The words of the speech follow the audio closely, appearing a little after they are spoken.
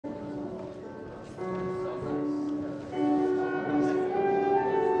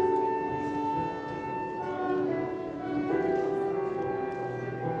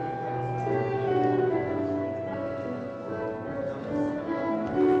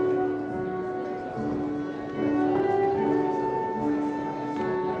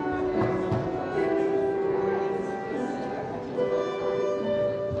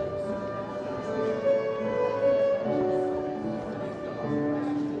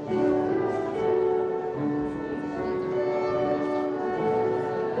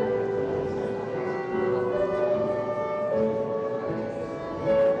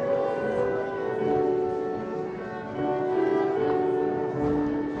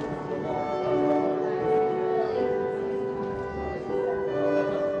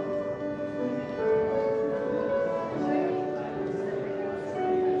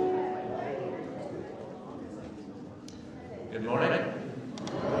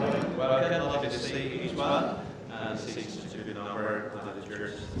this season's a good number of the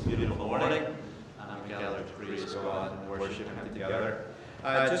church. It's a beautiful morning, and we gather to praise God and worship Him together.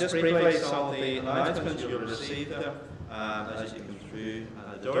 Just briefly, some of the announcements you'll receive them as you come through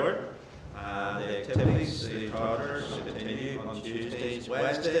the door. The activities, the toddlers continue on Tuesdays,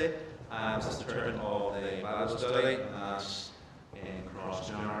 Wednesday. It's the turn of the Bible study in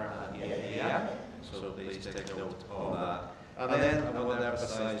Crossjar at 8 a.m. So please take note of that. And then I want to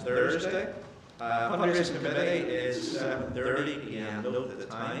emphasise Thursday. Fundraising committee is 7:30 p.m. Note the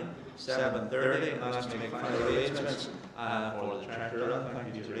time, 7:30, and that's to make final arrangements for the tractor run.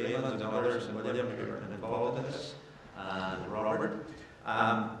 Thank you to Raymond and others and William who are involved in this, and Robert.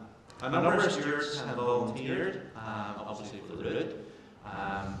 A number of stewards have volunteered, obviously for the route,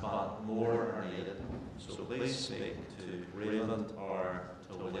 but more are needed. So please speak to Raymond or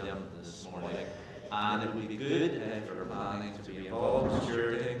to William this morning. And it would be good if you're planning to be involved in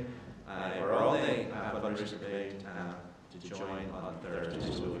stewarding or on the fundraising page to join on Thursday.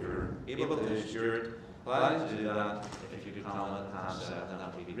 So if you're able to steward, plan to do that. If you could come at half 7,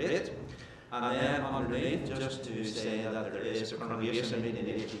 that would be great. And then underneath, just to say that there is a congregation meeting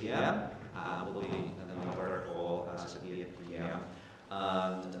at 8 p.m. Will be in the Alberta Hall at 8 p.m.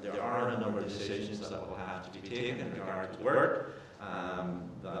 And there are a number of decisions that will have to be taken in regard to work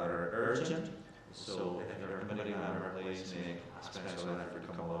that are urgent. So if you're a committee member, please make a special effort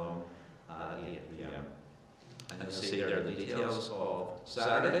to come along at 8 p.m. And you'll see there the details of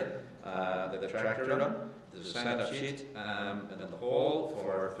Saturday, the tractor run, the sign-up sheet in the hall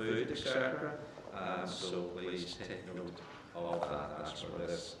for food, etc. So please take note of that. That's for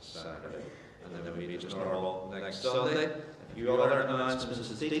this Saturday. And then we'll meet as normal next Sunday. A few other announcements.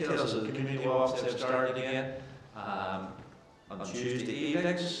 The details of the community walks have started again on Tuesday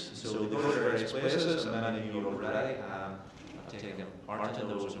evenings. So they go to various places, and many of you already have taken part in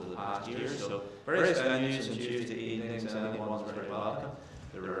those over the past year. So various venues on Tuesday evenings, anyone's very welcome.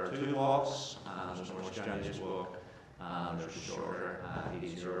 There are 2 walks, there's a more strenuous walk, and there's a shorter,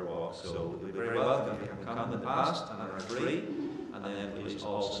 easier walk. So we'll be very welcome if you have come in the past and are free. And then please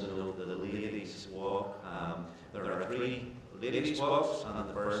also note that the ladies' walk, there are 3 ladies' walks, and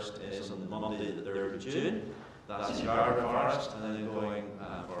the first is on Monday the 3rd of June. That's Scarborough Forest, and then going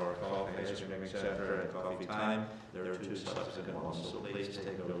for coffee, ice cream, etc. and coffee time. There are 2 subsequent ones, so please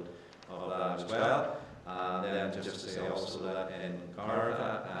take note of that as well. And then just to say also that in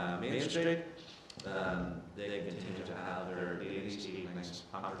Carva, Main Street, they continue to have their ladies' evenings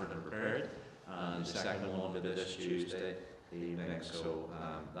pampered and prepared. And the second one will be this Tuesday evening, so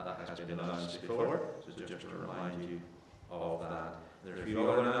that has been announced before, so just to remind you of that. There are a few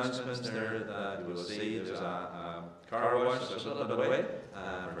other announcements there that you will see. There's a car wash that's a little bit away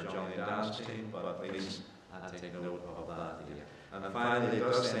for Johnny and Dan's team, but please take note of that here. And finally, it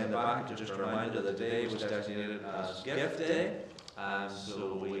does say in the back, just a reminder that the day was designated as Gift Day,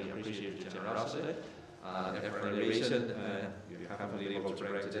 so we appreciate your generosity. If for any reason you haven't been able to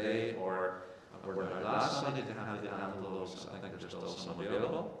bring today or were there last Sunday to have the envelopes, I think there's still some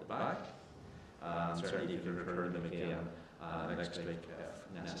available at the back. Certainly you can return them again next week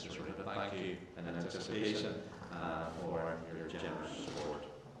if necessary. But thank you in anticipation for your generous support.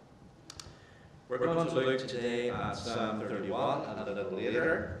 We're going to look today at Psalm 31 and a little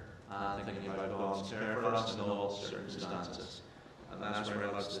later, thinking about God's care for us in all circumstances. And that's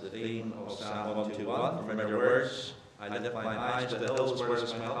very much the theme of Psalm 121. Familiar words, I lift my eyes to the hills, where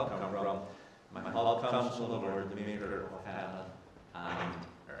does my help come from? My help comes from the Lord, the maker of heaven and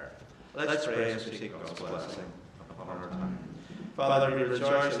earth. Let's pray as we seek God's blessing upon our time. Father, we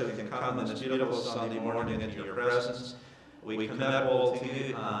rejoice that we can come on this beautiful Sunday morning into your presence. We commit all to you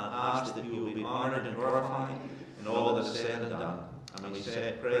and ask that you will be honoured and glorified in all that is said and done. And we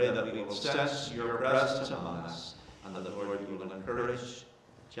pray that we will sense your presence among us, and that the Lord you will encourage,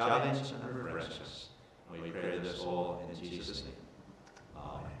 challenge, and refresh us. And we pray this all in Jesus' name.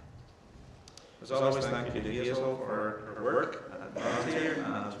 Amen. As always, thank you to Hazel for her work at volunteer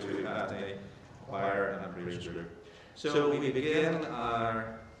and to Aghadowey choir and praise group. So we begin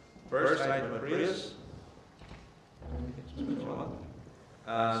our first item of praise.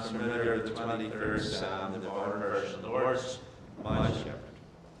 As familiar, the 23rd Psalm, the modern version, the Lord's my shepherd.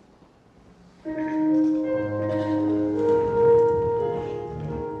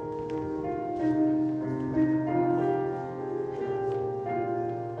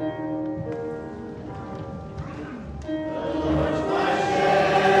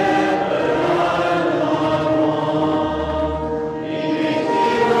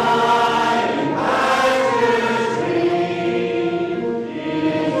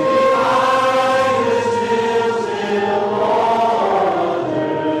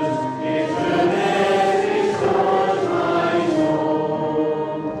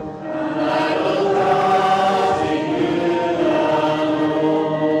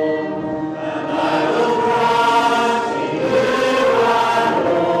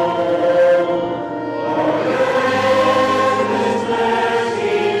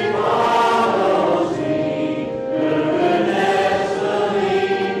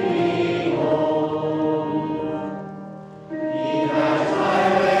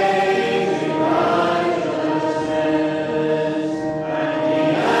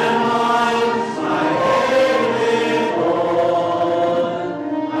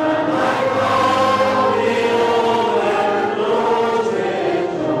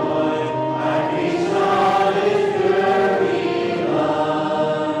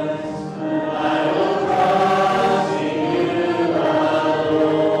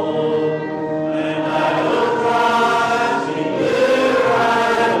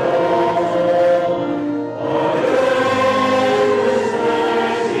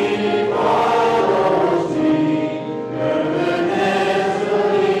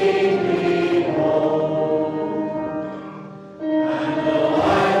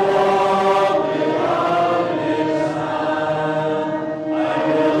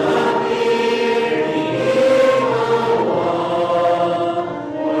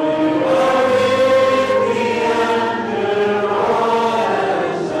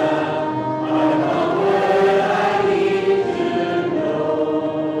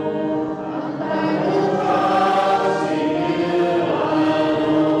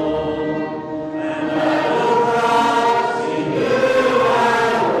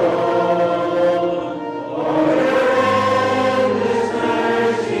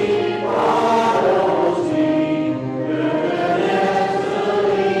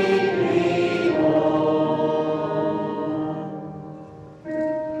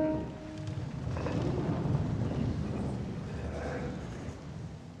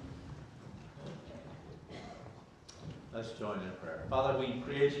 Let's join in prayer. Father, we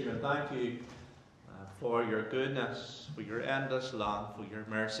praise you and thank you for your goodness, for your endless love, for your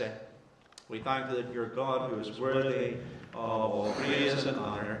mercy. We thank you that you're God who is worthy of all praise and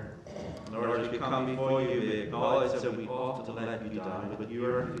honour. Lord, as we come before you, we acknowledge that we often let you down, but you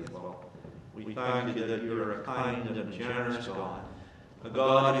are faithful. We thank you that you are a kind and generous God, a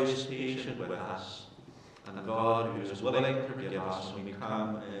God who is patient with us, and a God who is willing to forgive us when we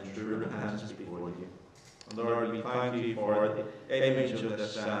come in true repentance before you. And Lord, we thank you for the image of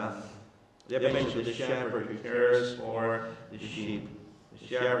this the image of the shepherd who cares for the sheep, the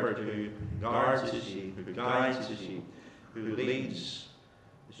shepherd who guards the sheep, who guides the sheep, who leads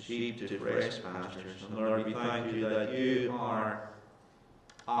the sheep to fresh pastures. And Lord, we thank you that you are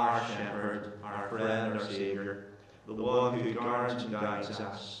our shepherd, our friend, our Saviour, the one who guards and guides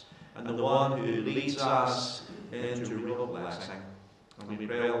us, and the one who leads us into real blessing. And we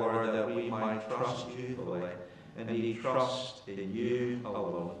pray, Lord, that we might trust you fully, and indeed trust in you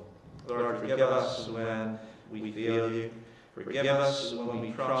alone. Lord, forgive us when we fail you. Forgive us when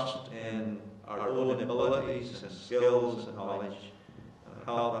we trust in our own abilities and skills and knowledge. And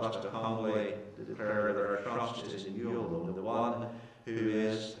help us to humbly declare that our trust is in you alone, the one who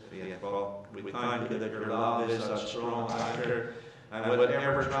is faithful. We thank you that your love is a strong anchor, and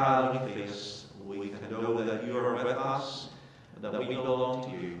whatever trial we face, we can know that you are with us, and that we belong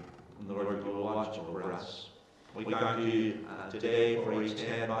to you, and Lord, you will watch over us. We thank you today for each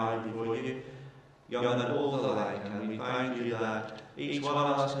head bowed before you, young and old alike, and we thank you that each one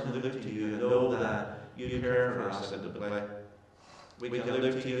of us can look to you and know that you care for us in the play. We can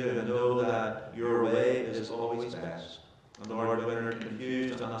look to you and know that your way is always best. And Lord, when we're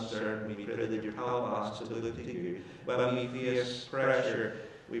confused and uncertain, we pray that you help us to look to you. When we face pressure,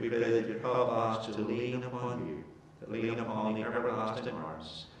 we pray that you help us to lean upon you, to lean upon the everlasting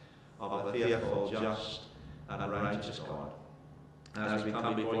arms of a faithful, just, and righteous God. As we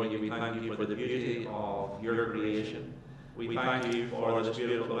come before you, we thank you for the beauty of your creation. We thank you for this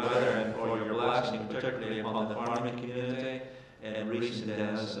beautiful weather and for your blessing, particularly upon the farming community in recent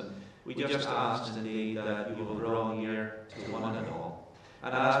days. And we just ask indeed that you will draw near to one and all.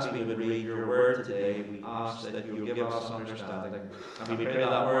 And as we would read your word today, we ask that you will give us understanding. And we pray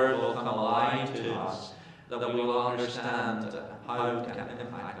that word will come alive to us, that we will understand how it can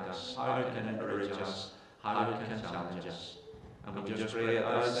impact us, how it can encourage us, how it can challenge us. And we just pray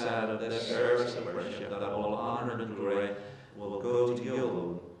outside of this service of worship that all honour and glory will go to you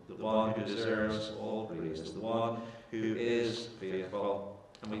alone, the one who deserves all praise, the one who is faithful.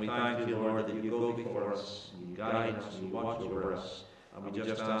 And we thank you, Lord, that you go before us, you guide us, you watch over us. And we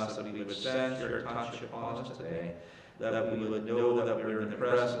just ask that we would sense your touch upon us today, that we would know that we're in the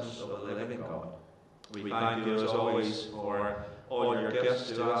presence of the living God. We thank you as always for all your gifts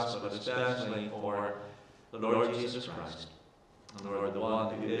to us, but especially for the Lord Jesus Christ. And Lord, the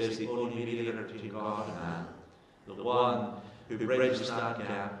one who is the only mediator between God and man, the one who bridges that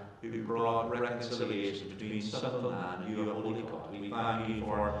gap, who brought reconciliation between sinful man and you, a holy God. We thank you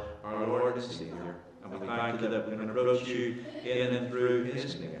for our Lord and Saviour, and we thank you that we can approach you in and through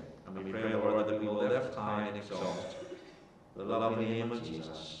his name. And we pray, Lord, that we will lift high and exalt the lovely name of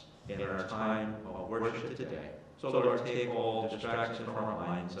Jesus in our time of worship today. So, Lord, take all distraction from our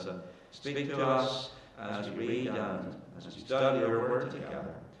minds and speak to us as we read and as we study your word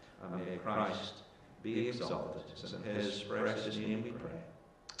together. And may Christ be exalted. It's in his precious name we pray.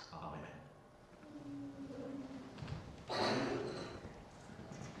 Amen.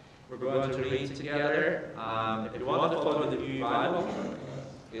 We're going to read together. If you want to follow the New Bible,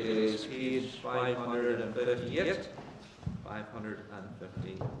 it is page 558,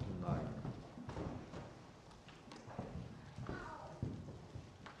 559.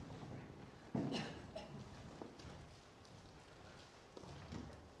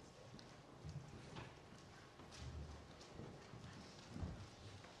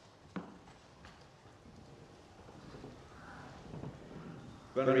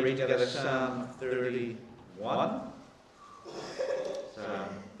 We're going to read together Psalm 31. Psalm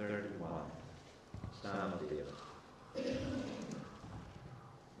 31. Psalm of David.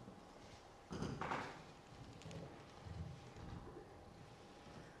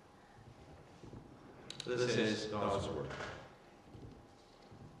 This is God's word.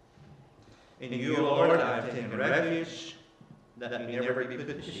 In you, O Lord, I have taken refuge, that me never be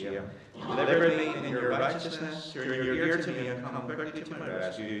put to shame. Deliver me in your righteousness, turn your ear to me and come quickly to my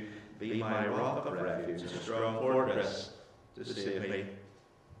rescue. Be my rock of refuge, a strong fortress to save me.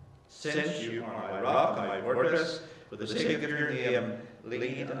 Since you are my rock and my fortress, for the sake of your name,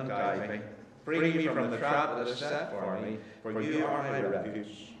 lead and guide me. Free me from the trap that is set for me, for you are my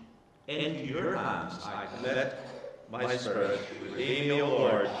refuge. Into your hands I commit my spirit. Lead me, O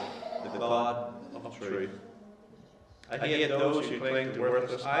Lord, the God of truth. I hate those who cling to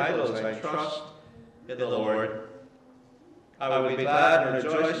worthless idols. I trust in the Lord. I will be glad and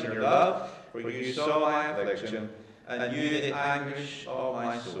rejoice in your love, for you saw my affliction, and knew the anguish of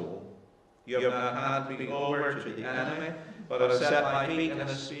my soul. You have not handed me over to the enemy, but have set my feet in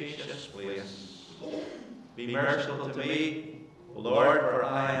a spacious place. Be merciful to me, O Lord, for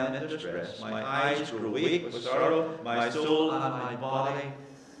I am in distress. My eyes grow weak with sorrow, my soul and my body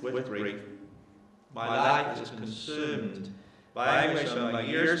with grief. My life is consumed by anguish on my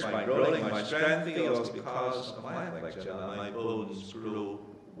ears, my groaning, my strength fails because of my affliction, and my bones grow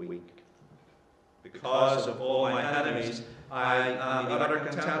weak. Because of all my enemies, I am the utter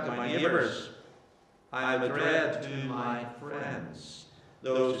contempt of my neighbours. I am a dread to my friends.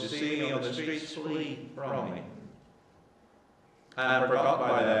 Those who see me on the streets flee from me. I am forgotten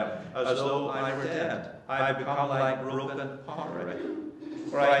by them, as though I were dead. I have become like broken pottery.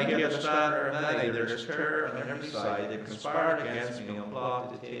 For I hear the slander of many, there is terror on every side. They conspire against me and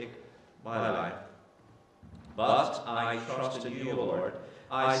plot to take my life. But I trust in you, O Lord.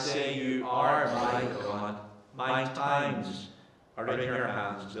 I say you are my God. My times are in your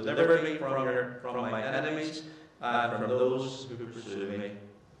hands. Deliver me from my enemies and from those who pursue me.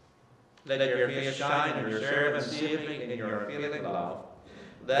 Let your face shine on your servant, save me in your failing love.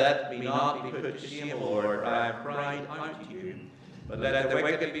 Let me not be put to shame, O Lord, for I have cried out to you. But let the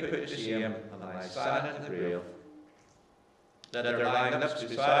wicked be put to shame, and lie silent in the grave. Let their lying lips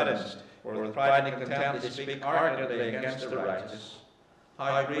be silenced, for with pride and contempt they speak arrogantly against the righteous.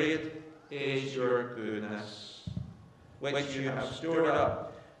 How great is your goodness, which you have stored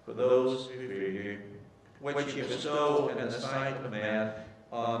up for those who fear you, which you bestow in the sight of men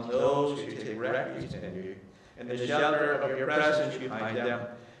on those who take refuge in you. In the shelter of your presence you hide them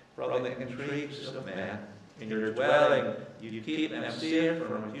from the intrigues of men. In your dwelling you keep them safe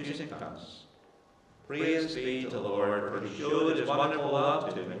from accusing tongues. Praise be to the Lord, for he showed his wonderful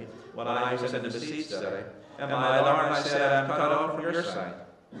love to me when I was in the besieged city. In my alarm I said, I am cut off from your sight.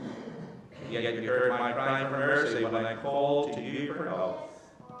 Yet you heard my cry for mercy when I called to you for help.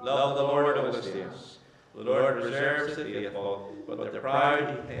 Love the Lord, O the saints. The Lord reserves the faithful, but the proud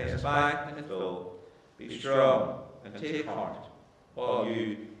he pays back in full. Be strong and take heart, all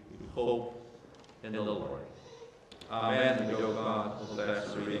you who hope in the Lord. Amen. We go, God, will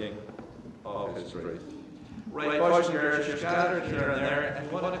bless the reading of his truth. Right, boys and girls, you're scattered here and there. If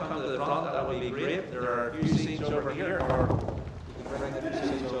you want to come to the front, that would be great. There are a few seats over here, or you can bring a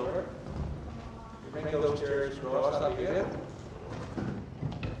few seats over. You bring those chairs across, that'd be good.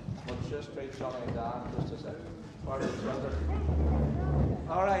 Let's just straight something down just a second.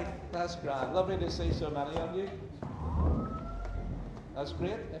 All right, that's grand. Lovely to see so many of you. That's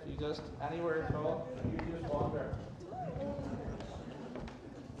great. If you just anywhere at all, you just wander.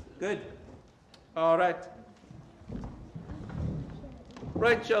 Good. All right.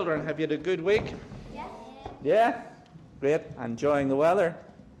 Right, children, have you had a good week? Yes. Yeah? Great. Enjoying the weather?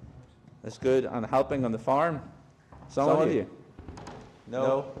 That's good. And helping on the farm? Some of you?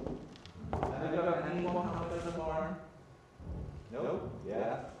 No? Have you got anyone helping on the farm? No?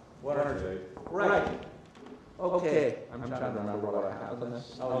 Yeah? One or two. Right. Okay. I'm trying to remember what I have in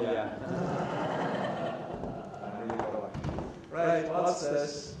this. Oh, yeah. Right, what's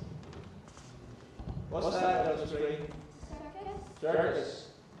this? What's that on the screen? Circus.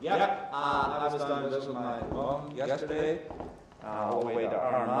 Yep. I was down to visit my mum yesterday, all the way to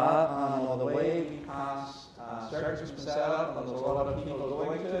Armagh, and on the way we passed circus was set up, and there was a lot of people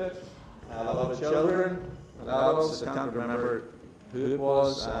going to it, a lot of children, adults. I can't remember who it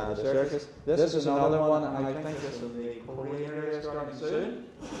was, the circus. This is another one, and I think this is the Korean area starting soon.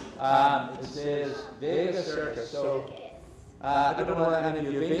 It says Vegas Circus. So I don't know if any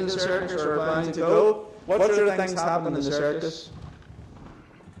of you have been to the circus or are planning to go. What sort of things happen in the circus?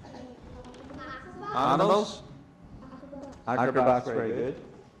 Animals? Acrobats, very good.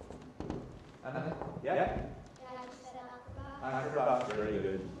 Yeah? Acrobats, very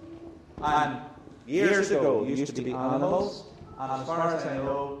good. And years ago, it used to be animals, and as far as I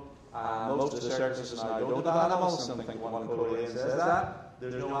know, most of the circuses now don't have animals. I think one in Korea says that.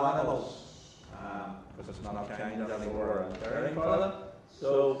 There's no animals, because it's not kind anymore and caring for them.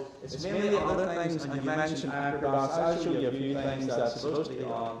 So it's mainly other things, and you mentioned acrobats. I'll show you a few things that's supposed to be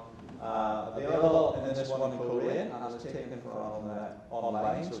on available in this one in Korean, and it's taken from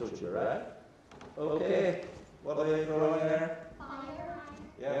online, so it should be right. Okay, what are they throwing there?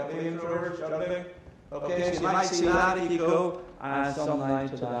 Yeah, flamethrowers, jumping. Okay, so you might see that if you go, and some line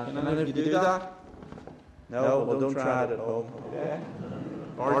to that. Can any of you do that? No, well don't try it at home, okay?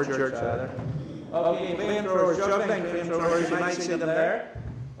 Or church either. Okay, flamethrowers, jumping flamethrowers, you might see them there.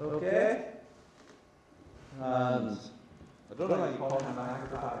 Okay. And I don't know how you call him an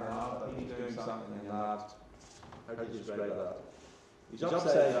acrobat or not, but he's doing something in that. How do you describe that? He's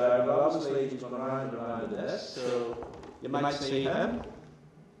upside down, but obviously he's going round and round with this, so you might see him.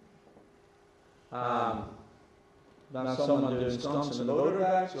 Then someone doing stunts in the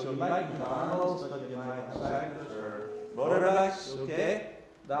motorbikes, so you might have animals, but you might have cyclists or motorbikes, okay?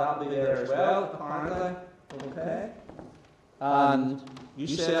 That'll be there as well, apparently, okay? And you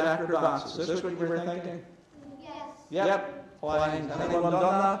said acrobats, is this what you were thinking? Yes. Yep, flying. Has anyone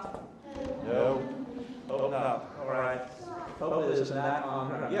done that? No. Hope not. All right. Hope it isn't that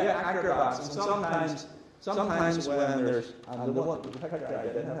on. Yeah, acrobats. And sometimes when there's, and the picture I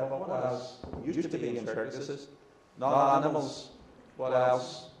didn't have, what else used to be in circuses? Not animals. What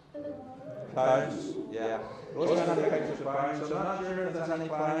else? Clowns. Yeah. Those kind of pictures of clowns. So I'm not sure if there's any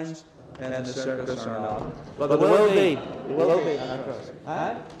clowns in the circus or not. But there will be. There will be acrobats.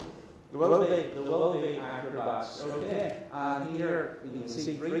 Huh? There will be acrobats. Okay. And here you can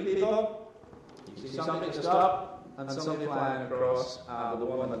see 3 people. You see somebody stop and somebody flying across the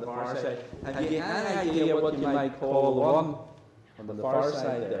one on the far side. Have you any idea what you might call the one on the far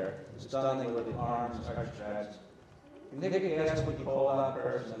side there, standing with the arms outstretched? Can you take a guess what you call that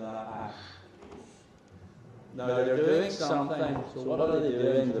person in that act? Now they're doing something. So what are they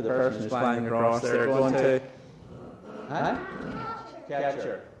doing to the person who's flying across? They're going to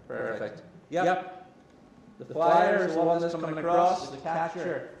catcher. Perfect. Yep. The flyer is the one that's coming across. The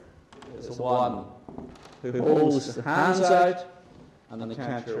catcher is the one who holds the hands out, and the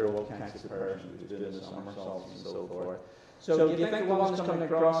catcher will catch the person who's doing the somersaults and so forth. So do you think the one that's coming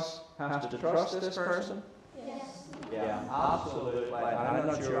across has to trust this person? Yes. Yeah, absolutely. I'm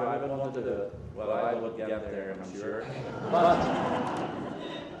not sure I would want to do it. Well, I would get there, I'm sure. But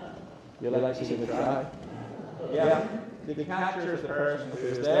you'd like to see me try? Yeah. The catcher is the person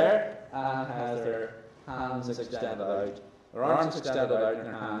who's there and has their hands extended out. Their arms extended out in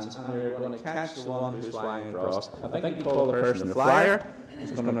their hands, and they're going to catch the one who's flying across. I think you call the person the flyer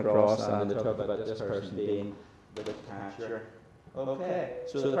who's coming across, and they talk about this person being the catcher. Okay,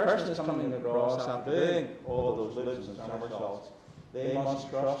 so the person that's coming across after doing all of those loops and somersaults, they must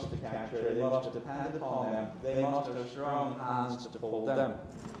trust the catcher, they must depend upon them, they must have strong hands to hold them.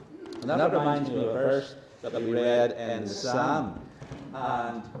 And that reminds me of a verse that we read in the Psalm.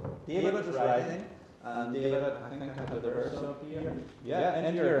 And David was writing, and David, I think I have the verse up here. Yeah,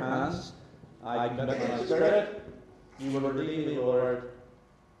 in your hands I commit my spirit. You will redeem me, Lord,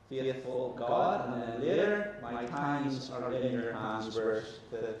 faithful God. And then later, my times are in your hands, verse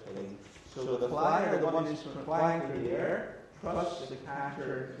 15. So the flyer, the one who's flying through the air, trusts the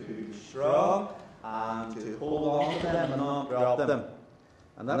catcher to be strong and to hold on to them and not drop them.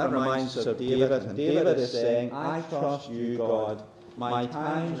 And that reminds us of David. And David is saying, I trust you, God. My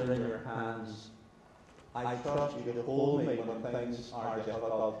times are in your hands. I trust you to hold me when things are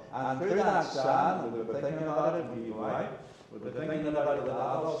difficult. And through that psalm, we've been thinking about it, we wife, we've been thinking about it with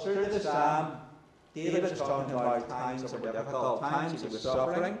adults. Through the psalm, David is talking about times that were difficult, times he was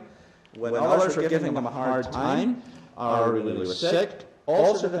suffering, when others were giving him a hard time, or when he was sick.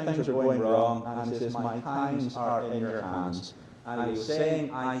 All sorts of things were going wrong, and he says, my times are in your hands. And he's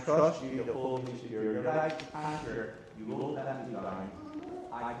saying, I trust you to hold me secure. You're like the catcher, you won't let me down.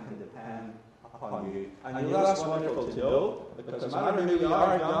 I can depend upon you. And you know that's wonderful to know, because no matter who we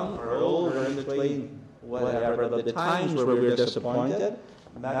are, young or old or in between, whatever, the times where we're disappointed,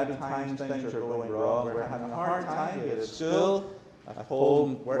 maybe times things are going wrong, we're having a hard time, be it at school, at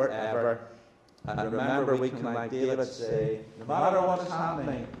home, wherever. And remember, we can, like David, say, no matter what's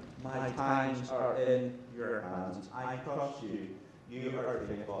happening, my times are in your hands. I trust you. You are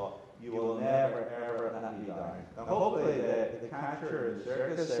faithful. You will never, ever let me down. Now, hopefully, the catcher in the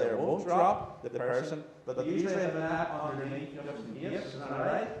circus there won't drop the person, but they usually have an app underneath just in case. Isn't that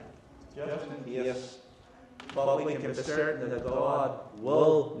right? Just in case. But we can be certain that God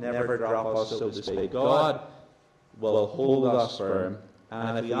will never drop us, so to speak. God will hold us firm.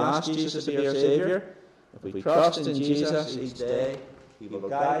 And if we ask Jesus to be our Saviour, if we trust in Jesus each day, He will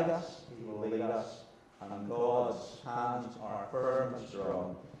guide us, He will lead us, and God's hands are firm and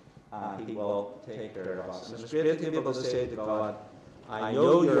strong, and He will take care of us. And it's great to be able to say to God, I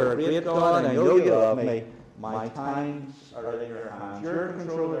know you're a great God, I know you love me, my times are in your hands, you're in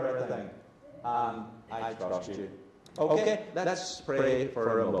control of everything, and I trust you. Okay, let's pray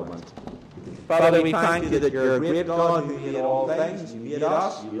for a moment. Father, we thank you that you're a great God who made all things. You made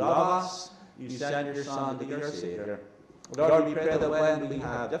us, you love us, you sent your Son to be our Saviour. Lord, we pray that when we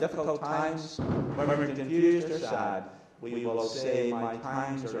have difficult times, when we're confused or sad, we will say, my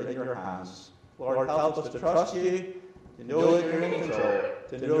times are in your hands. Lord, help us to trust you, to know that you're in control,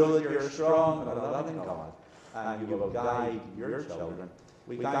 to know that you're a strong and a loving God, and you will guide your children.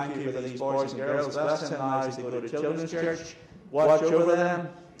 We thank you for these boys and girls. Bless them now as they go to children's church. Watch over them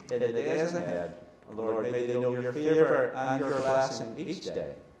in the days ahead. And Lord, may they know your favour and your blessing each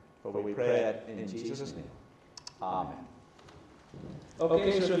day. For we pray it in Jesus' name. Amen.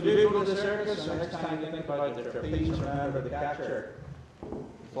 Okay, so if you do go to the circus, the next time you think about the trapeze, remember the catcher.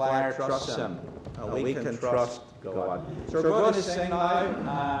 Flyer trusts him, and we can trust God. So we're going to sing now,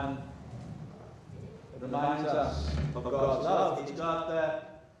 and it reminds us of God's love. He's got the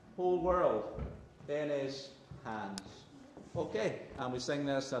whole world in his hands. Okay, and we sing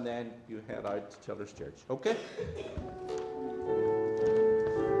this, and then you head out to Children's Church. Okay?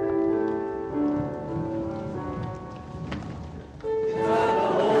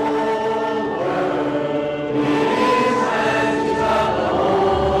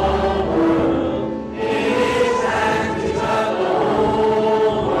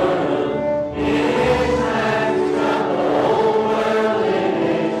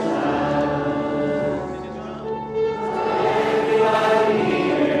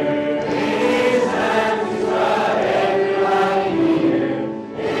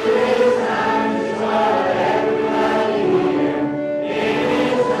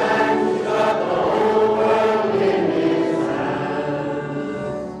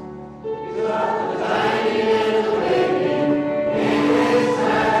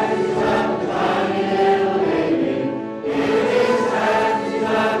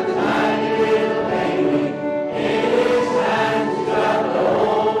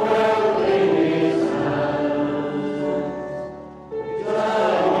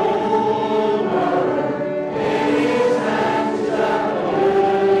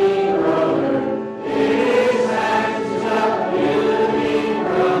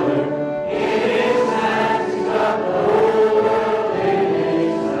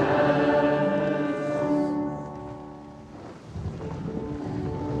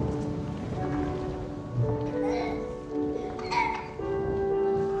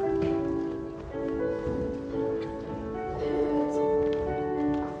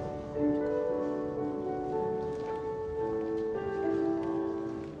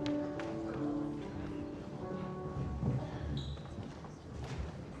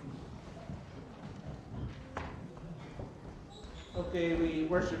 Okay, we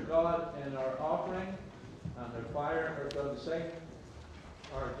worship God in our offering, and the choir are going to sing,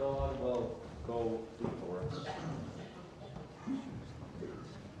 "Our God will go before us."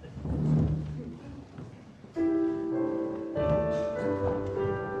 Amen.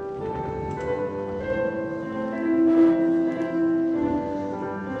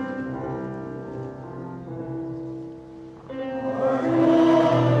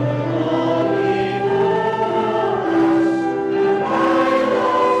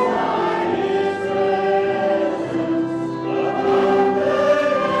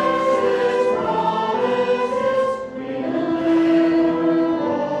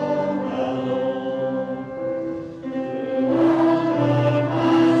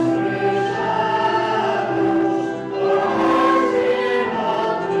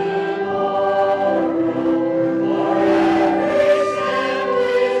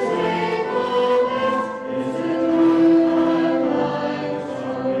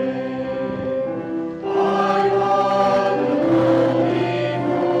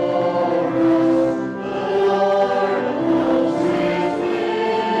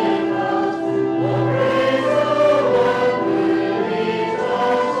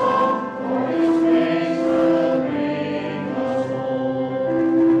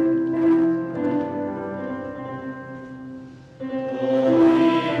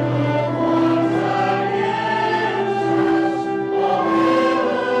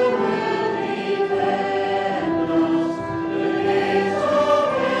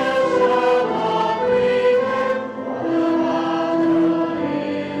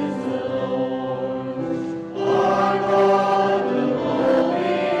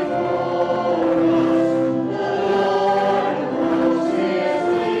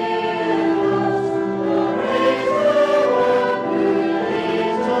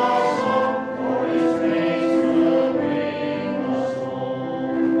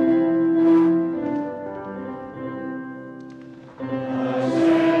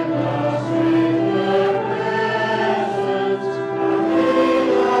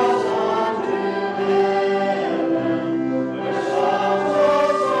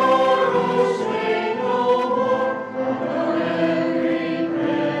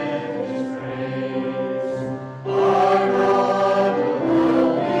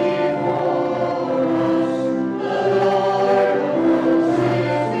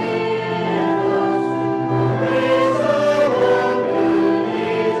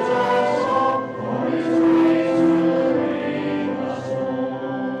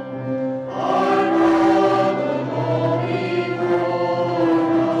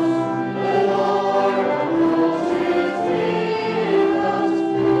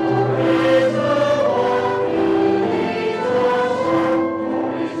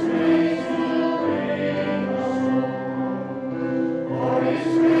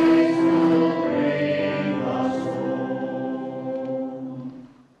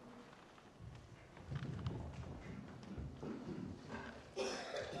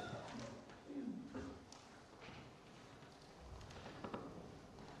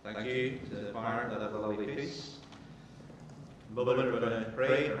 moment we're going to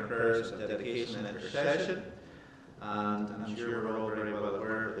pray our prayers of dedication and intercession. And I'm sure we're all very well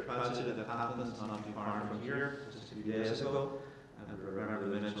aware of the tragedy that happened not too far from here, just a few days ago. And we remember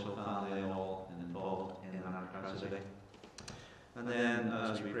the Mitchell family and all involved in that tragedy. And then,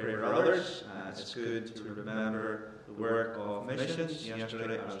 as we pray for others, it's good to remember the work of missions.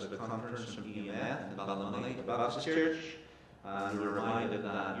 Yesterday I was at a conference from EMF in Ballymoney, the Baptist Church, and we were reminded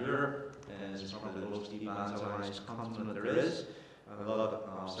that Europe is probably the most evangelized continent there is. A lot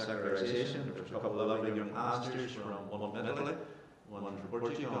of secularization. There was a couple of lovely young pastors from one from Italy, one from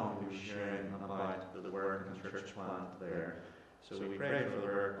Portugal, who were sharing about the work and church plant there. So we pray for the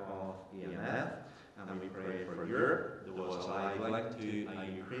work of EMF, and we pray for Europe. There was a live link to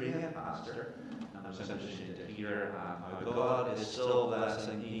a Ukrainian pastor, and it was interesting to hear how God is still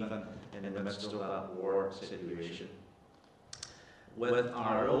blessing even in the midst of that war situation. With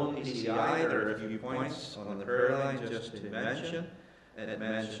our own PCI, there are a few points on the prayer line just to mention. It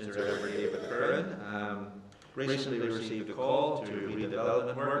mentions Reverend David Curran. Recently we received a call to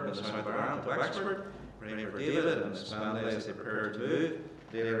redevelopment work in the south of Ireland to Wexford. Pray for David and his family as they prepare to move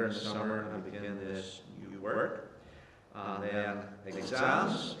later in the summer and begin this new work. And then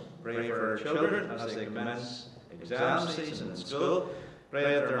exams. Pray for our children as they commence exam season in school. Pray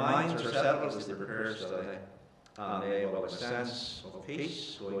that their minds are settled as they prepare study. And they will have a sense of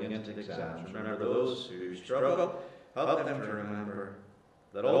peace going into the exams. Remember those who struggle. Help them to remember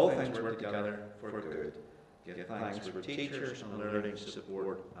that all things work together for good. Give thanks for teachers and learning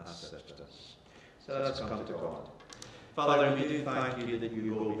support assist us. So let's come to God. Father, we do thank you that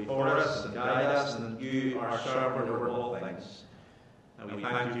you go before us and guide us, and that you are sovereign over all things. And we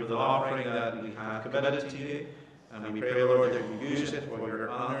thank you for the offering that we have committed to you. And we pray, Lord, that you use it for your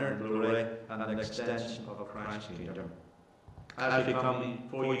honour and glory and an extension of Christ's kingdom. As we come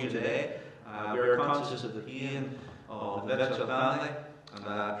before you today, we are conscious of the pain of the Mitchell family and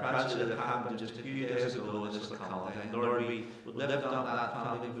the tragedy that happened just a few days ago in this locality. Lord, we would lift up that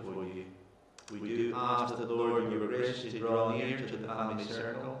family before you. We do ask that, Lord, you will graciously draw near to the family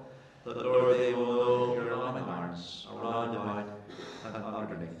circle, that, Lord, they will know your loving arms around about and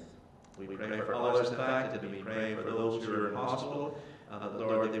underneath. We pray for others affected, we pray for those who are in hospital, and that,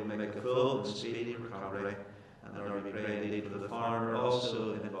 Lord, they will make a full and speedy recovery. And Lord, we pray indeed for the farmer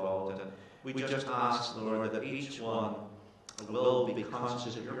also involved. And we just ask, Lord, that each one will be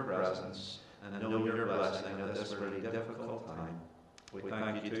conscious of your presence and know your blessing at this really difficult time. We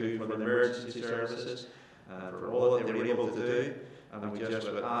thank you too for the emergency services, for all that they were able to do. And we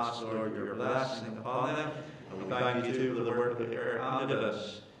just would ask, Lord, your blessing upon them. And we thank you too for the work that you're handed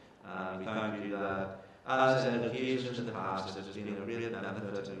us. And we thank you that, as in occasions in the past, it has been a great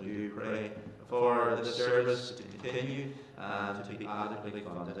benefit, and we do pray for the service to continue and to be adequately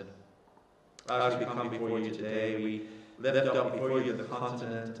funded. As we come before you today, we lift up before you the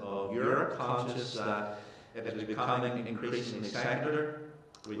continent of Europe, conscious that it is becoming increasingly secular.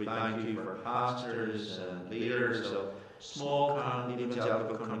 We thank you for pastors and leaders of small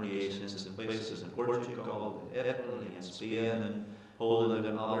evangelical congregations in places in Portugal, Italy, and Spain, and Poland,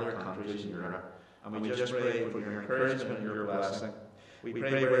 and other countries in Europe. And we just pray for your encouragement and your blessing. We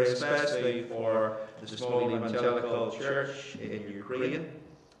pray very especially for the small evangelical church in Ukraine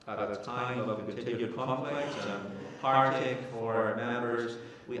at a time of continued conflict and heartache for members.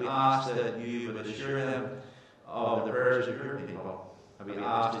 We ask that you would assure them of the prayers of your people. And we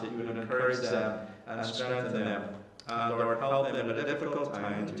ask that you would encourage them and strengthen them. And Lord, help them at a difficult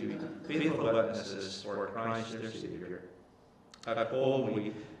time to be faithful witnesses for Christ their Saviour. At home,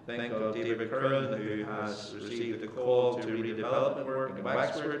 we think of David Curran, who has received the call to redevelopment work in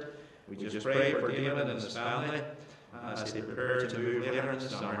Wexford. We just pray for David and his family as they prepare to move later in the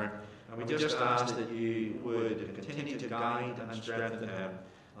summer. And we just ask that you would continue to guide and strengthen him.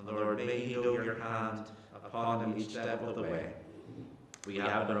 And Lord, may he know your hand upon him each step of the way. We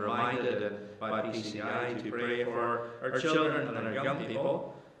have been reminded by PCI to pray for our children and our young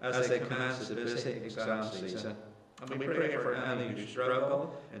people as they commence the busy exam season. And we pray for any who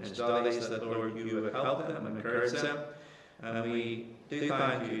struggle in studies that, Lord, you would help them and encourage them. And we do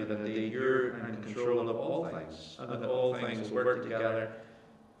thank you that indeed you're in control of all things, and that all things work together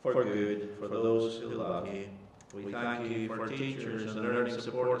for good for those who love you. We thank you for teachers and learning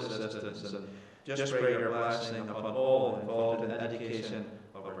support assistants, and just pray your blessing upon all involved in the education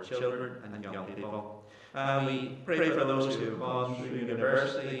of our children and young people. And we pray for those who have gone through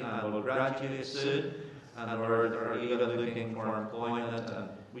university and will graduate soon, and Lord, are even looking for employment, and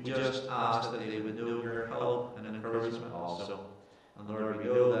we just ask that they would know your help and encouragement also. And Lord, we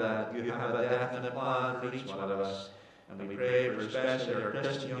know that you have a definite plan for each one of us, and we pray for especially our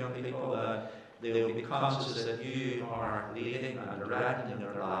Christian young people that They will be conscious that you are leading and directing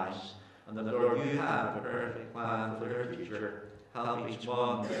their lives, and that, Lord, you have a perfect plan for their future. Help each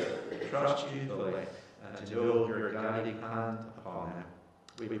one to trust you fully and to know your guiding hand upon them.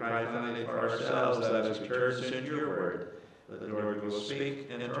 We pray finally for ourselves that as we turn to your word, that, Lord, you will speak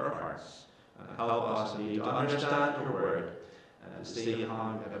into our hearts and help us indeed to understand your word and to see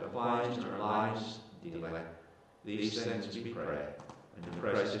how it applies in our lives daily. These things we pray in the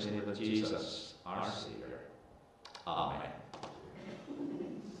precious name of Jesus, our Saviour. Amen.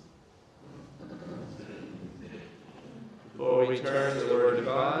 Before we turn to the Word of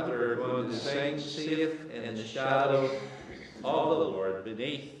God, we're going to sing Safe in the Shadow of the Lord,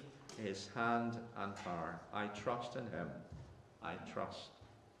 beneath his hand and power. I trust in him. I trust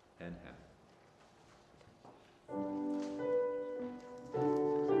in him.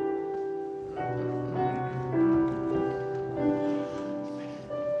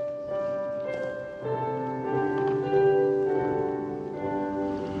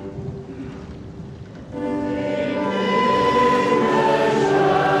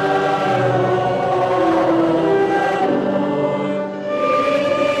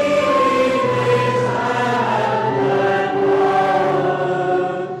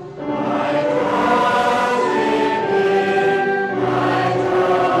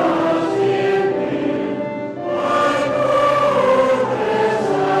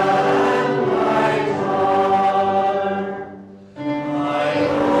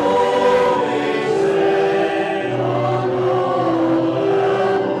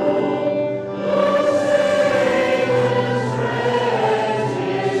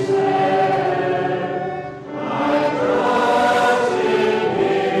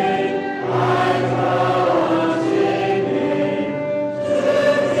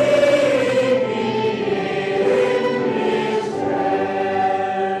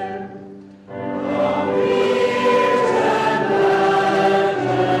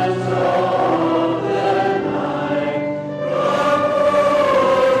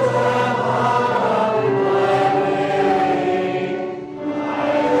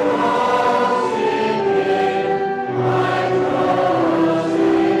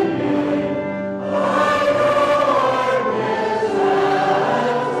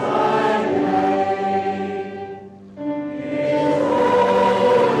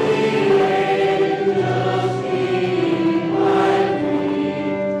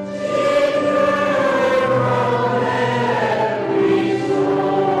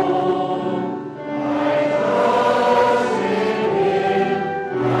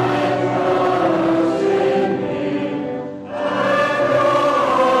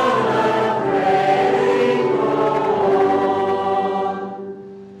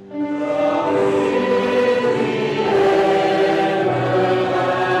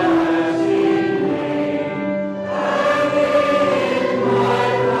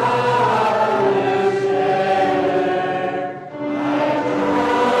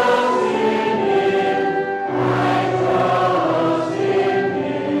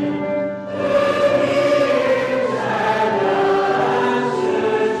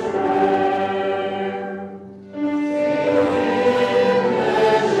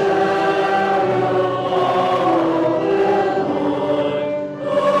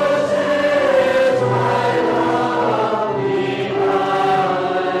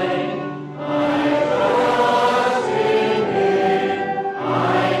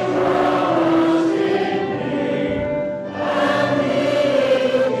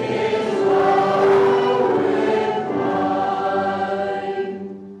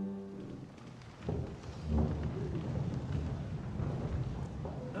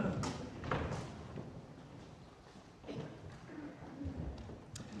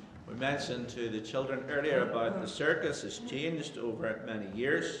 Mentioned to the children earlier about the circus has changed over many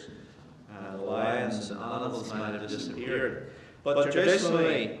years. Lions and animals might have disappeared. But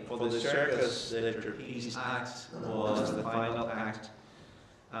traditionally, for the circus, the trapeze act was the final act.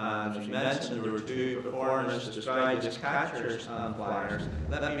 And as we mentioned, there were two performers described as catchers and flyers.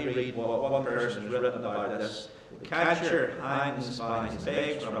 Let me read what one person has written about this. The catcher hangs by his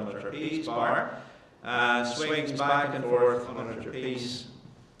legs from a trapeze bar and swings back and forth on a trapeze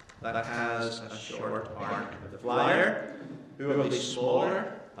that has a short arc. The flyer, who will be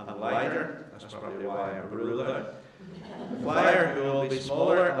smaller and lighter, that's probably why I ruled it out. The flyer, who will be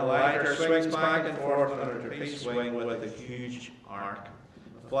smaller and lighter, swings back and forth on a trapeze swing with a huge arc.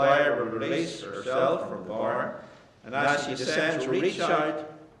 The flyer will release herself from the bar, and as she descends, reach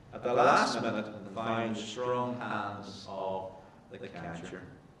out at the last minute and find the strong hands of the catcher.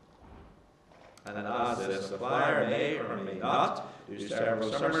 And as this, the flyer may or may not do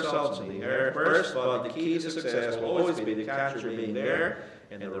several somersaults in the air first, but the key to success will always be the catcher being there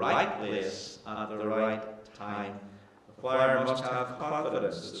in the right place at the right time. The flyer must have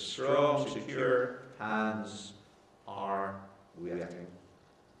confidence that strong, secure hands are waiting.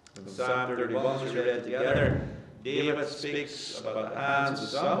 In Psalm 31, as we read together, David speaks about the hands of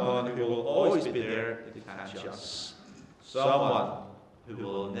someone who will always be there to catch us. Someone who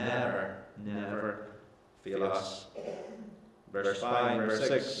will never fail us. Verse 5 and verse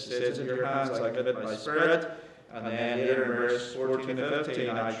 6 says, "In your hands I commit my spirit." And then later in verse 14 and 15,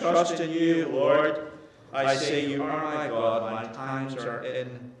 "I trust in you, Lord. I say you are my God. My times are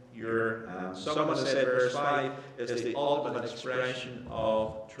in your hands." Someone said verse 5 is the ultimate expression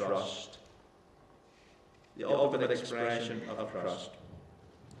of trust. The ultimate expression of trust.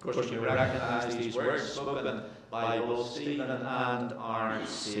 Of course, you recognize these words spoken by both Stephen and our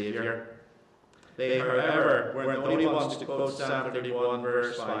Saviour. They, however, were the only ones to quote Psalm 31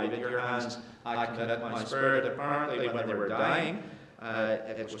 verse 5, "In your hands I commit my spirit." Apparently, when they were dying,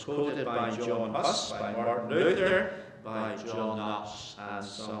 it was quoted by John Huss, by Martin Luther, by John Knox, and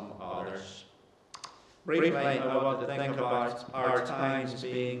some others. Briefly, I want to think about our times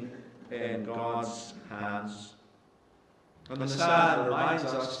being in God's hands. And the psalm reminds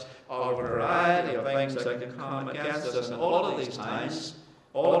us of a variety of things that can come against us, and all of these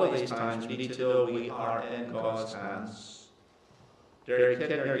times, we need to know we are in God's hands. Derek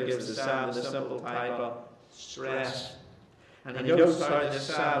Kidner gives the psalm the simple title, "Stress." And he notes how this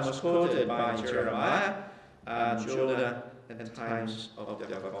psalm was quoted by Jeremiah and Jonah in times of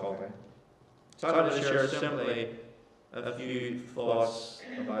difficulty. So I'm going to share simply a few thoughts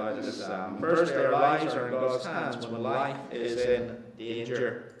about this psalm. First, our lives are in God's hands when life is in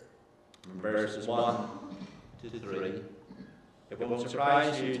danger. Verses 1 to 3. It won't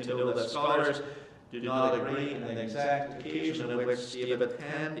surprise you to know that scholars do not agree on the exact occasion in which David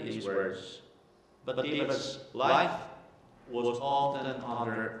penned these words. But David's life was often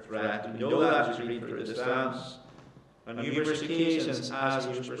under threat. We know that as we read through the Psalms. On numerous occasions, as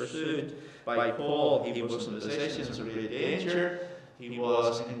he was pursued by Paul, he was in positions of great danger. He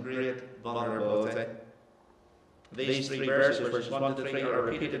was in great vulnerability. These three verses, verses 1 to 3, are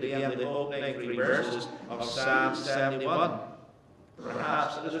repeated again in the opening three verses of Psalm 71.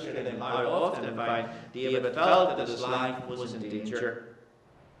 Perhaps illustrating how often, in fact, David felt that his life was in danger.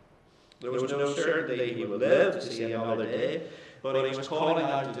 There was no certainty he would live to see another day, but he was calling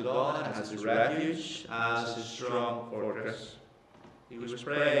out to God as his refuge, as his strong fortress. He was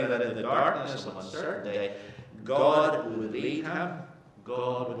praying that in the darkness of uncertainty, God would lead him,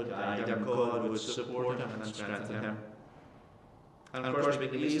 God would guide him, God would support him and strengthen him. And of course, we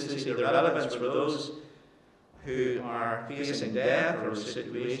can easily see the relevance for those who are facing death or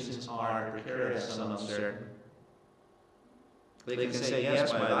situations are precarious and uncertain. They can say,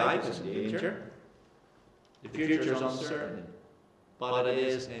 yes, my life is in danger. The future is uncertain. But it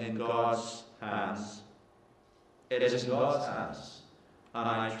is in God's hands. It is in God's hands. And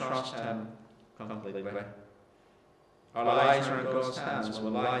I trust Him completely. Our lives are in God's hands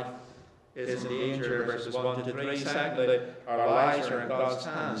when life is in danger, verses 1 to 3. Secondly, our lives are in God's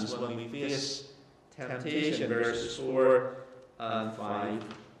hands when we face temptation, verses 4 and 5.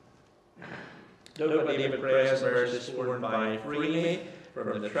 Note what David prays in verses 4 and 5. "Free me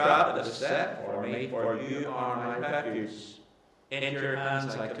from the trap that is set for me, for you are my refuge. In your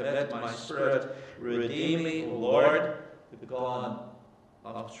hands I commit my spirit. Redeem me, O Lord, the God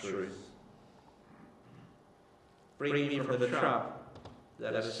of truth." Free me from the trap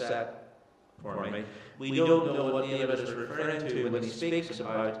that is set for me. We don't know what David is referring to when he speaks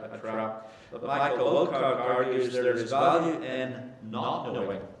about a trap, but Michael Wilcock argues there is value in not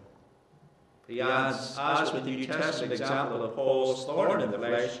knowing. He adds, as with the New Testament example of Paul's thorn in the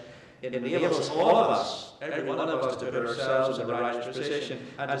flesh, it enables all of us, every one of us, to put ourselves in the righteous position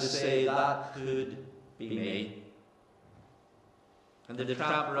and to say, that could be me. And the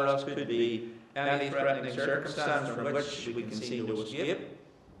trap for us could be any threatening circumstance from which we can see no escape,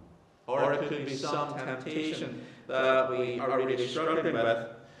 or it could be some temptation that we are really struggling with,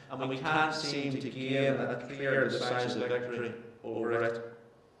 and we can't seem to gain a clear and decisive victory over it.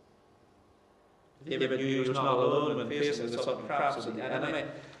 David knew he was not alone when facing the subtle traps of the enemy,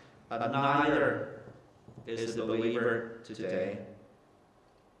 and neither is the believer today.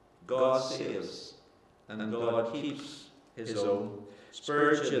 God saves, and God keeps His own.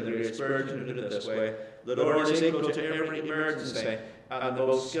 Spurgeon, the great Spurgeon, put it this way: "The Lord is equal to every emergency, and the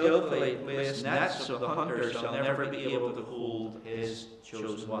most skillfully placed nets of the hunter shall never be able to hold His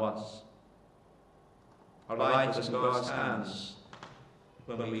chosen ones." Our life is in God's hands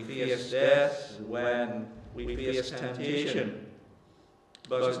when we face death, when we face temptation.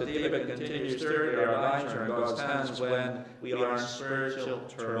 But as David continues, thirdly, our lives are in God's hands when we are in spiritual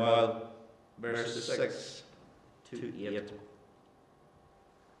turmoil. Verses 6 to 8.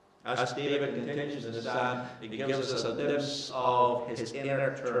 As David continues in the psalm, he gives us a glimpse of his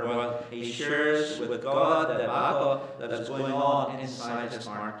inner turmoil. He shares with God the battle that is going on inside his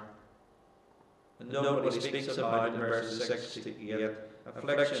heart. And note what he speaks about in verses 6 to 8.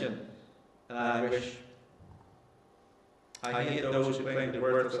 Affliction and anguish. I hate those who cling to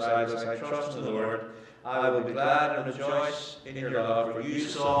worthless idols. I trust in the Lord. I will be glad and rejoice in your love, for you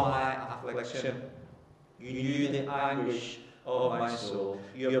saw my affliction. You knew the anguish of my soul.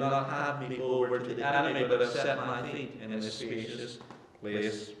 You have not had me go over to the enemy, but have set my feet in a spacious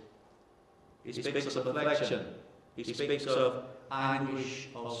place. He speaks of affliction. He speaks of anguish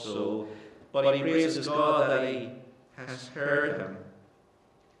of soul. But he praises God that he has heard him.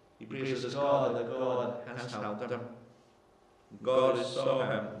 He praises God that God has helped him. God has saw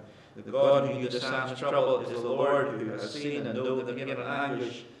him. The God who knew the psalm's trouble is the Lord, who has seen and known the pain and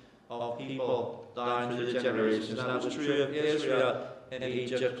anguish of people down through the generations. That was true of Israel in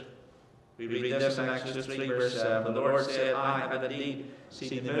Egypt. We read this in Exodus 3, verse 7. The Lord said, I have indeed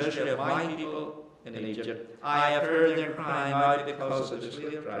seen the misery of my people in Egypt. I have heard their crying out because of the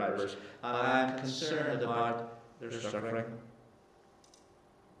slave drivers, and I am concerned about their suffering.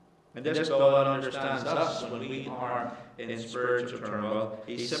 And this God understands us when we are in spiritual turmoil.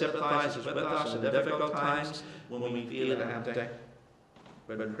 He sympathizes with us in difficult times when we feel empty.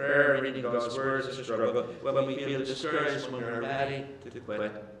 When prayer and reading God's words is a struggle, when we feel discouraged, when we are ready to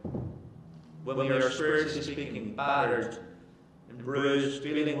quit, when we are spiritually speaking battered and bruised,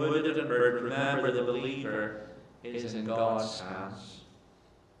 feeling wounded and hurt, remember the believer is in God's hands.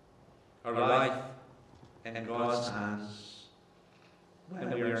 Our life in God's hands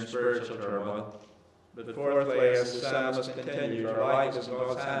when we are in spiritual turmoil. But fourthly, as the psalmist continues, our life is in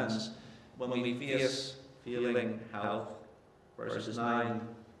God's hands when we face feeling health. Verses 9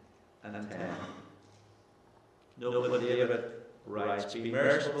 and 10. Note what David writes, Be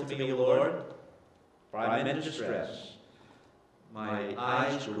merciful to me, O Lord, for I am in distress. My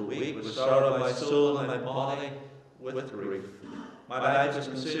eyes grow weak with sorrow, my soul and my body with grief. My life is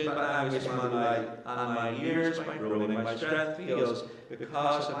consumed by anguish, and my years by groaning. My strength fails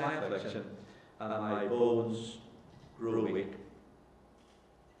because of my affliction, and my bones grow weak.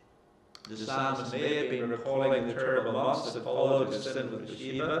 The psalmist may have been recalling the terrible months that followed his sin with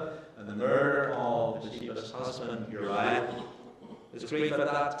Bathsheba and the murder of Bathsheba's husband Uriah. His grief at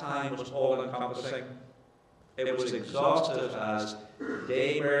that time was all-encompassing. It was exhaustive as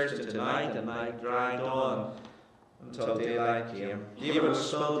day merged into night and night dragged on until daylight came. David was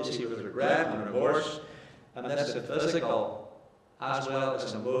filled with regret and remorse, and this had physical as well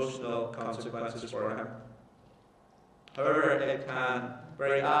as emotional consequences for him. However, it can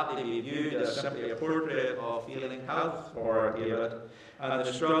very aptly be viewed as simply a portrait of feeling health for David and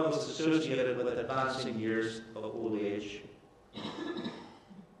the struggles associated with advancing years of old age.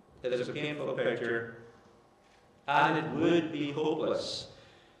 It is a painful picture, and it would be hopeless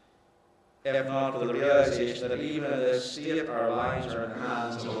if not for the realization that even in this state our lives are in the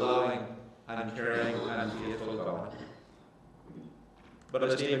hands of a loving and caring and faithful God. But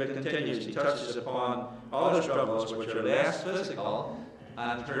as David continues, he touches upon other struggles which are less physical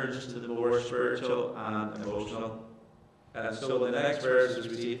and turns to the more spiritual and emotional. And so the next verses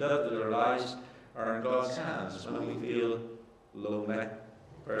we see that our lives are in God's hands when we feel lonely.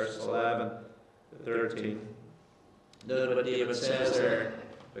 Verse 11 to 13. Note what David says there.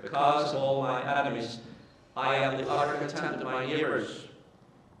 Because of all my enemies, I am the utter contempt of my neighbours.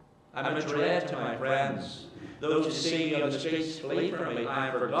 I am a dread to my friends. Those who see me on the streets flee from me. I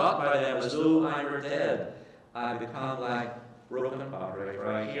am forgotten by them as though I were dead. I become like broken pottery, for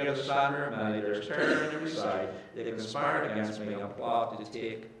I hear the slander of many. There is terror on every side. They conspire against me and plot to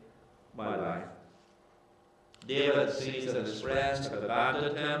take my life. David sees that his friends have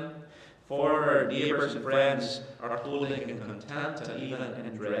abandoned him. Former neighbours and friends are holding in contempt and even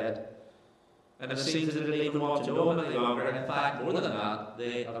in dread. And it seems that they didn't even want to know him any longer. In fact, more than that,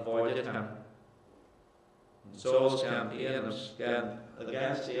 they avoided him. And Saul's campaign against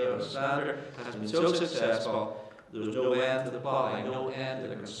David's slander has been so successful, there was no end to the plotting, no end to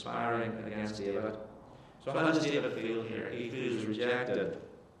the conspiring against David. So how does David feel here? He feels rejected,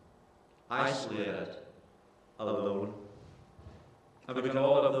 isolated, alone. And we can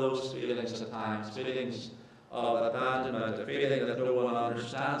all have those feelings at times, feelings of abandonment, a feeling that no one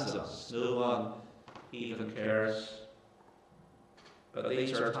understands us, no one even cares. But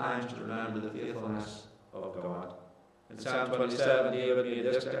these are times to remember the faithfulness of God. In Psalm 27, David made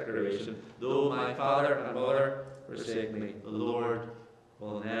this declaration: though my father and mother forsake me, the Lord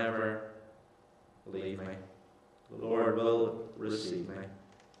will never leave me. The Lord will receive me.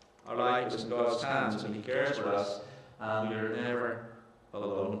 Our life is in God's hands, and He cares for us, and we are never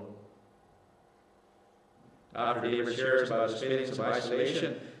alone. After David shares about his feelings of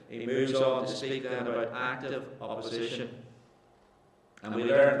isolation, he moves on to speak then about active opposition. And we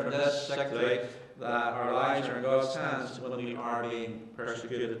learn from this, sixthly, that our lives are in God's hands when we are being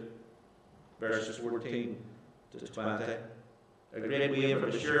persecuted. Verses 14 to 20. A great wave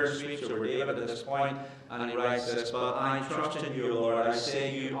of assurance sweeps over David at this point, and he writes this: but I trust in you, Lord. I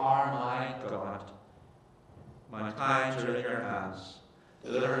say you are my God. My times are in your hands.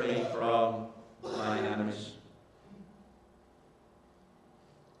 Deliver me from my enemies.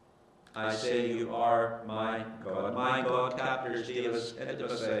 I say you are my God. My God captures David's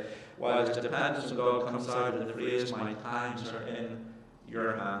intimacy, while his dependence on God comes out in the phrase, my times are in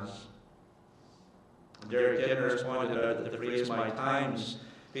your hands. Derek Kidner has pointed out that the phrase my times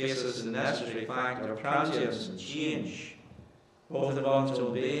faces the necessary fact of transience and change, both in one's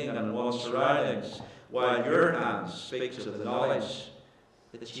own being and in one's surroundings, while your hands speaks of the knowledge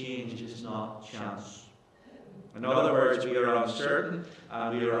that change is not chance. In other words, we are uncertain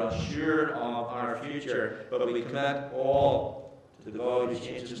and we are unsure of our future, but we commit all to the God who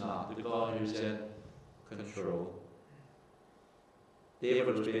changes not, the God who is in control.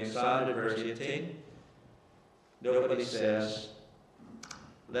 David was being slandered, verse 18. Nobody says,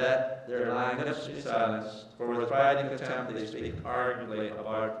 let their language be silenced, for with pride and contempt they speak arrogantly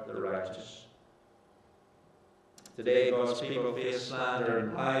about the righteous. Today, God's people face slander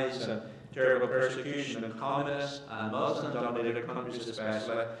and lies and terrible persecution in communist and Muslim-dominated countries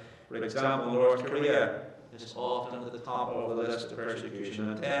especially. For example, North Korea is often at the top of the list of persecution,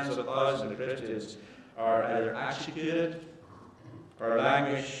 and tens of thousands of Christians are either executed or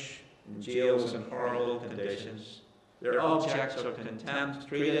languish in jails in horrible conditions. They're objects of contempt,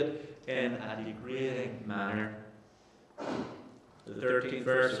 treated in a degrading manner. The 13th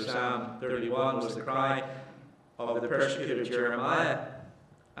verse of Psalm 31 was the cry of the persecuted Jeremiah,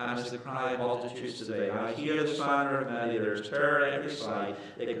 and it's the cry of multitudes today. I hear the slander of many, there is terror on every side.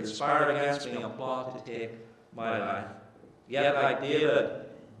 They conspire against me and plot to take my life. Yet, like David,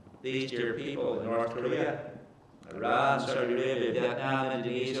 these dear people in North Korea, Iran, Saudi Arabia, Vietnam,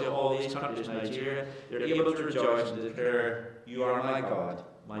 Indonesia, all these countries, Nigeria, they're able to rejoice and declare, you are my God,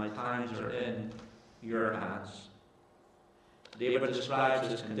 my times are in your hands. David describes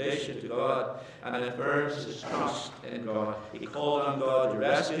his condition to God and affirms his trust in God. He called on God to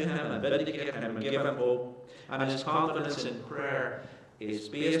rescue him and vindicate him and give him hope. And his confidence in prayer is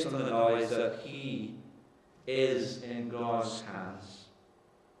based on the knowledge that he is in God's hands.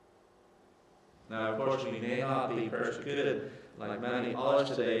 Now, of course, we may not be persecuted like many others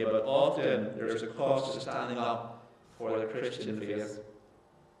today, but often there is a cost to standing up for the Christian faith.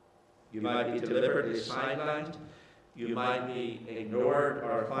 You might be deliberately sidelined. You might be ignored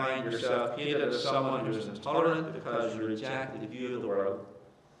or find yourself hated as someone who is intolerant because you reject the view of the world.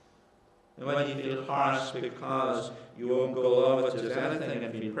 And when you feel harassed because you won't go along with just anything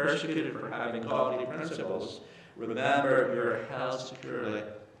and be persecuted for having godly principles, remember you're held securely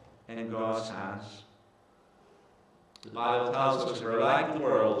in God's hands. The Bible tells us if we're like the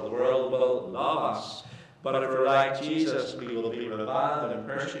world will love us. But if we're like Jesus, we will be reviled and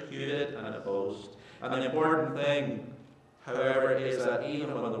persecuted and opposed. And the important thing, however, is that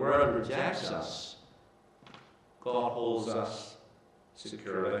even when the world rejects us, God holds us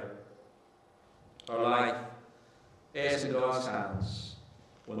securely. Our life is in God's hands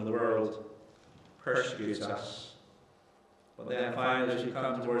when the world persecutes us. But then finally, as we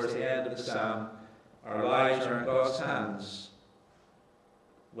come towards the end of the psalm, our lives are in God's hands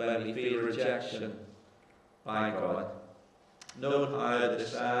when we feel rejection by God. Note how the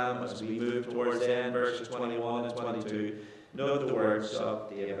psalm, as we move towards the end, verses 21 and 22, note the words of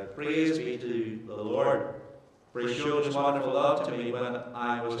David. Praise be to the Lord, for he showed his wonderful love to me when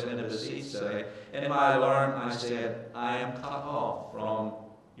I was in a besieged city. In my alarm I said, I am cut off from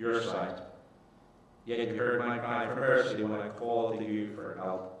your sight. Yet you heard my cry for mercy when I called to you for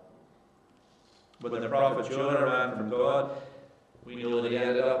help. When the prophet Jonah ran from God, we know that he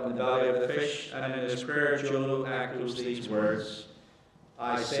ended up in the valley of the fish, and in his prayer Jonah echoes these words.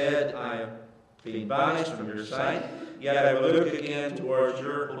 I said, I have been banished from your sight, yet I will look again towards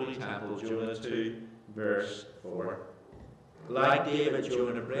your holy temple. Jonah 2, verse 4. Like David,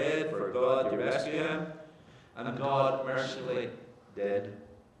 Jonah prayed for God to rescue him, and God mercifully did.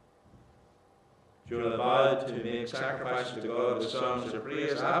 Julian vowed to make sacrifices to God with songs of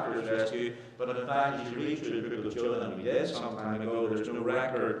praise after his rescue, but in fact, as you read through the book of Julian, and we did some time ago, there's no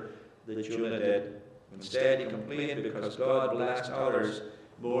record that Julian did. Instead, he complained because God blessed others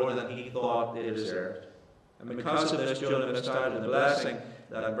more than he thought they deserved. And because of this, Julian missed out on the blessing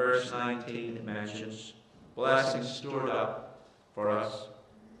that verse 19 mentions. Blessings stored up for us.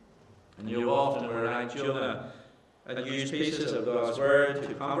 And you often were like Jonah and use pieces of God's word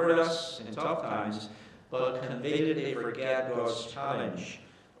to comfort us in tough times, but conveniently forget God's challenge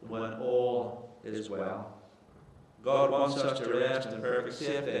when all is well. God wants us to rest in perfect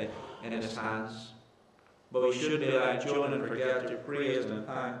safety in his hands, but we should be like Jonah and forget to praise and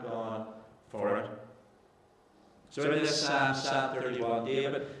thank God for it. So in this Psalm 31,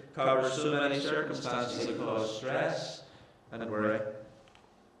 David covers so many circumstances that cause stress and worry.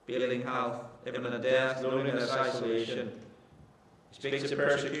 Failing health, imminent death, loneliness, isolation. He speaks of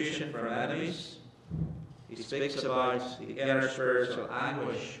persecution from enemies. He speaks about the inner spiritual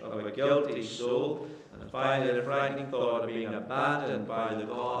anguish of a guilty soul, and finally the frightening thought of being abandoned by the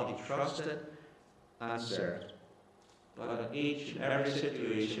God he trusted and served. But in each and every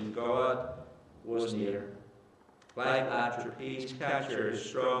situation, God was near. Like that trapeze catcher, his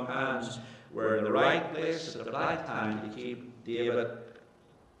strong hands were in the right place at the right time to keep David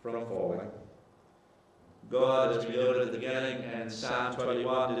from falling. God, as we noted at the beginning in Psalm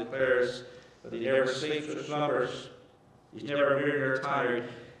 21, declares that he never sleeps or slumbers. He's never weary or tired.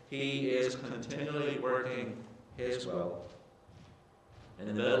 He is continually working his will. In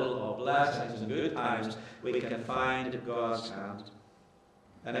the middle of blessings and good times, we can find God's hand.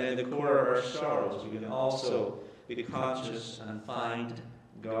 And in the core of our sorrows, we can also be conscious and find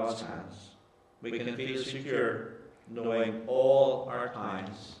God's hands. We can feel secure knowing all our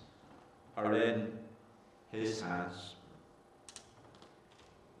times are in his hands.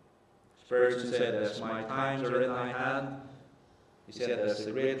 Spurgeon said this, my times are in thy hand. He said this,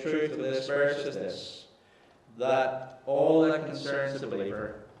 the great truth of this verse is this, that all that concerns the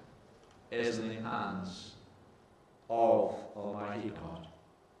believer is in the hands of Almighty God.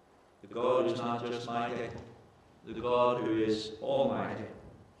 The God who is not just mighty, the God who is almighty,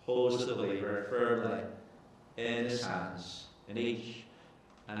 holds the believer firmly in his hands in each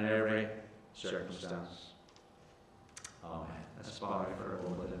and every circumstance. Amen. Let's bow for a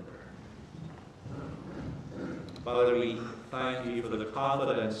moment in prayer. Father, we thank you for the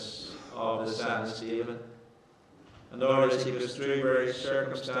confidence of the psalmist David. And Lord, as he goes through various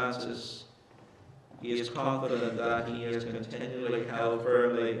circumstances, he is confident that he is continually held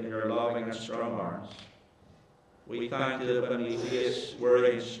firmly in your loving and strong arms. We thank you that when we face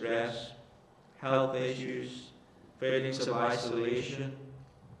worry and stress, health issues, feelings of isolation,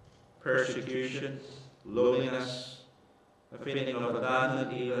 persecution, loneliness, a feeling of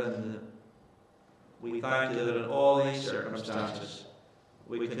abandonment even, we thank you that in all these circumstances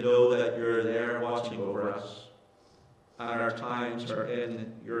we can know that you're there watching over us and our times are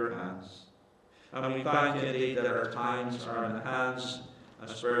in your hands. And we thank you indeed that our times are in the hands,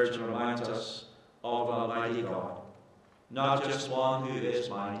 as Spurgeon reminds us, of Almighty God. Not just one who is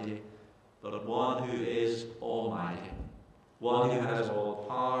mighty, but one who is almighty. One who has all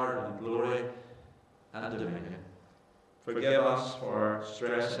power and glory and dominion. Forgive us for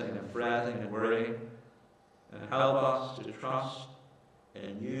stressing and fretting and worrying, and help us to trust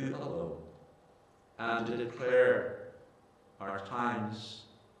in you alone, and to declare our times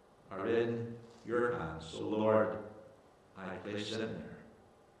are in your hands. So Lord, I place them there.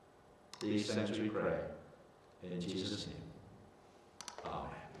 These things we pray in Jesus' name.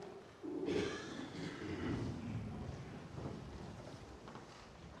 Amen.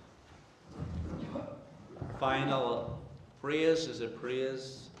 Final praise is a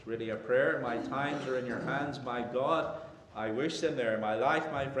praise. It's really a prayer. My times are in your hands, my God. I wish them there. My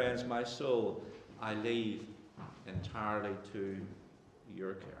life, my friends, my soul, I leave entirely to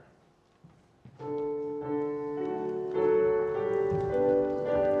your care. Oh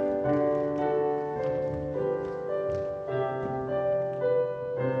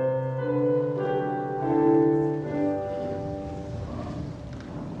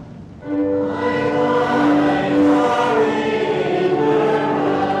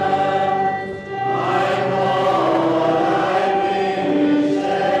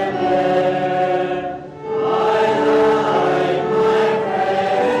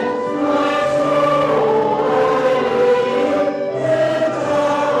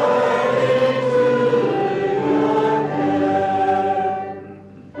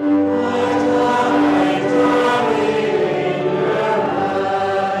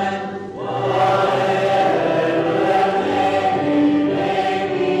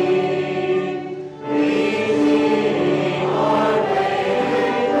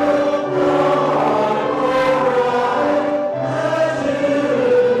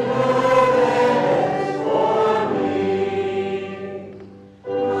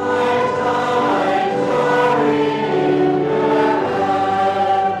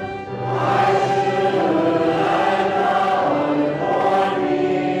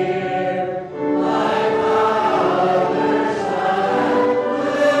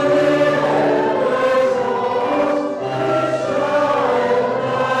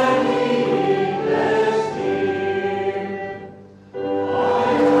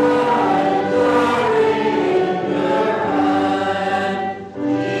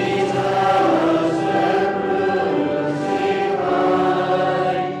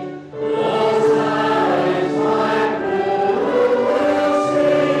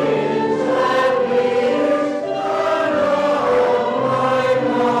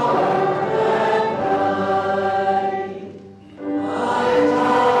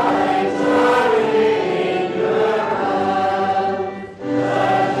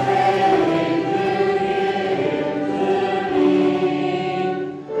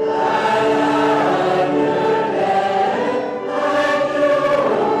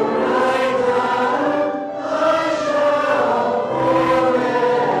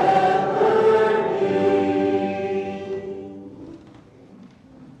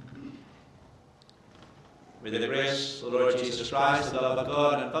May the grace of the Lord Jesus Christ, the love of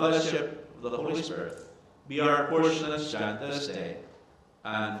God, and fellowship of the Holy Spirit be our portion and strength this day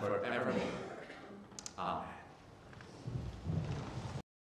and forevermore. Amen.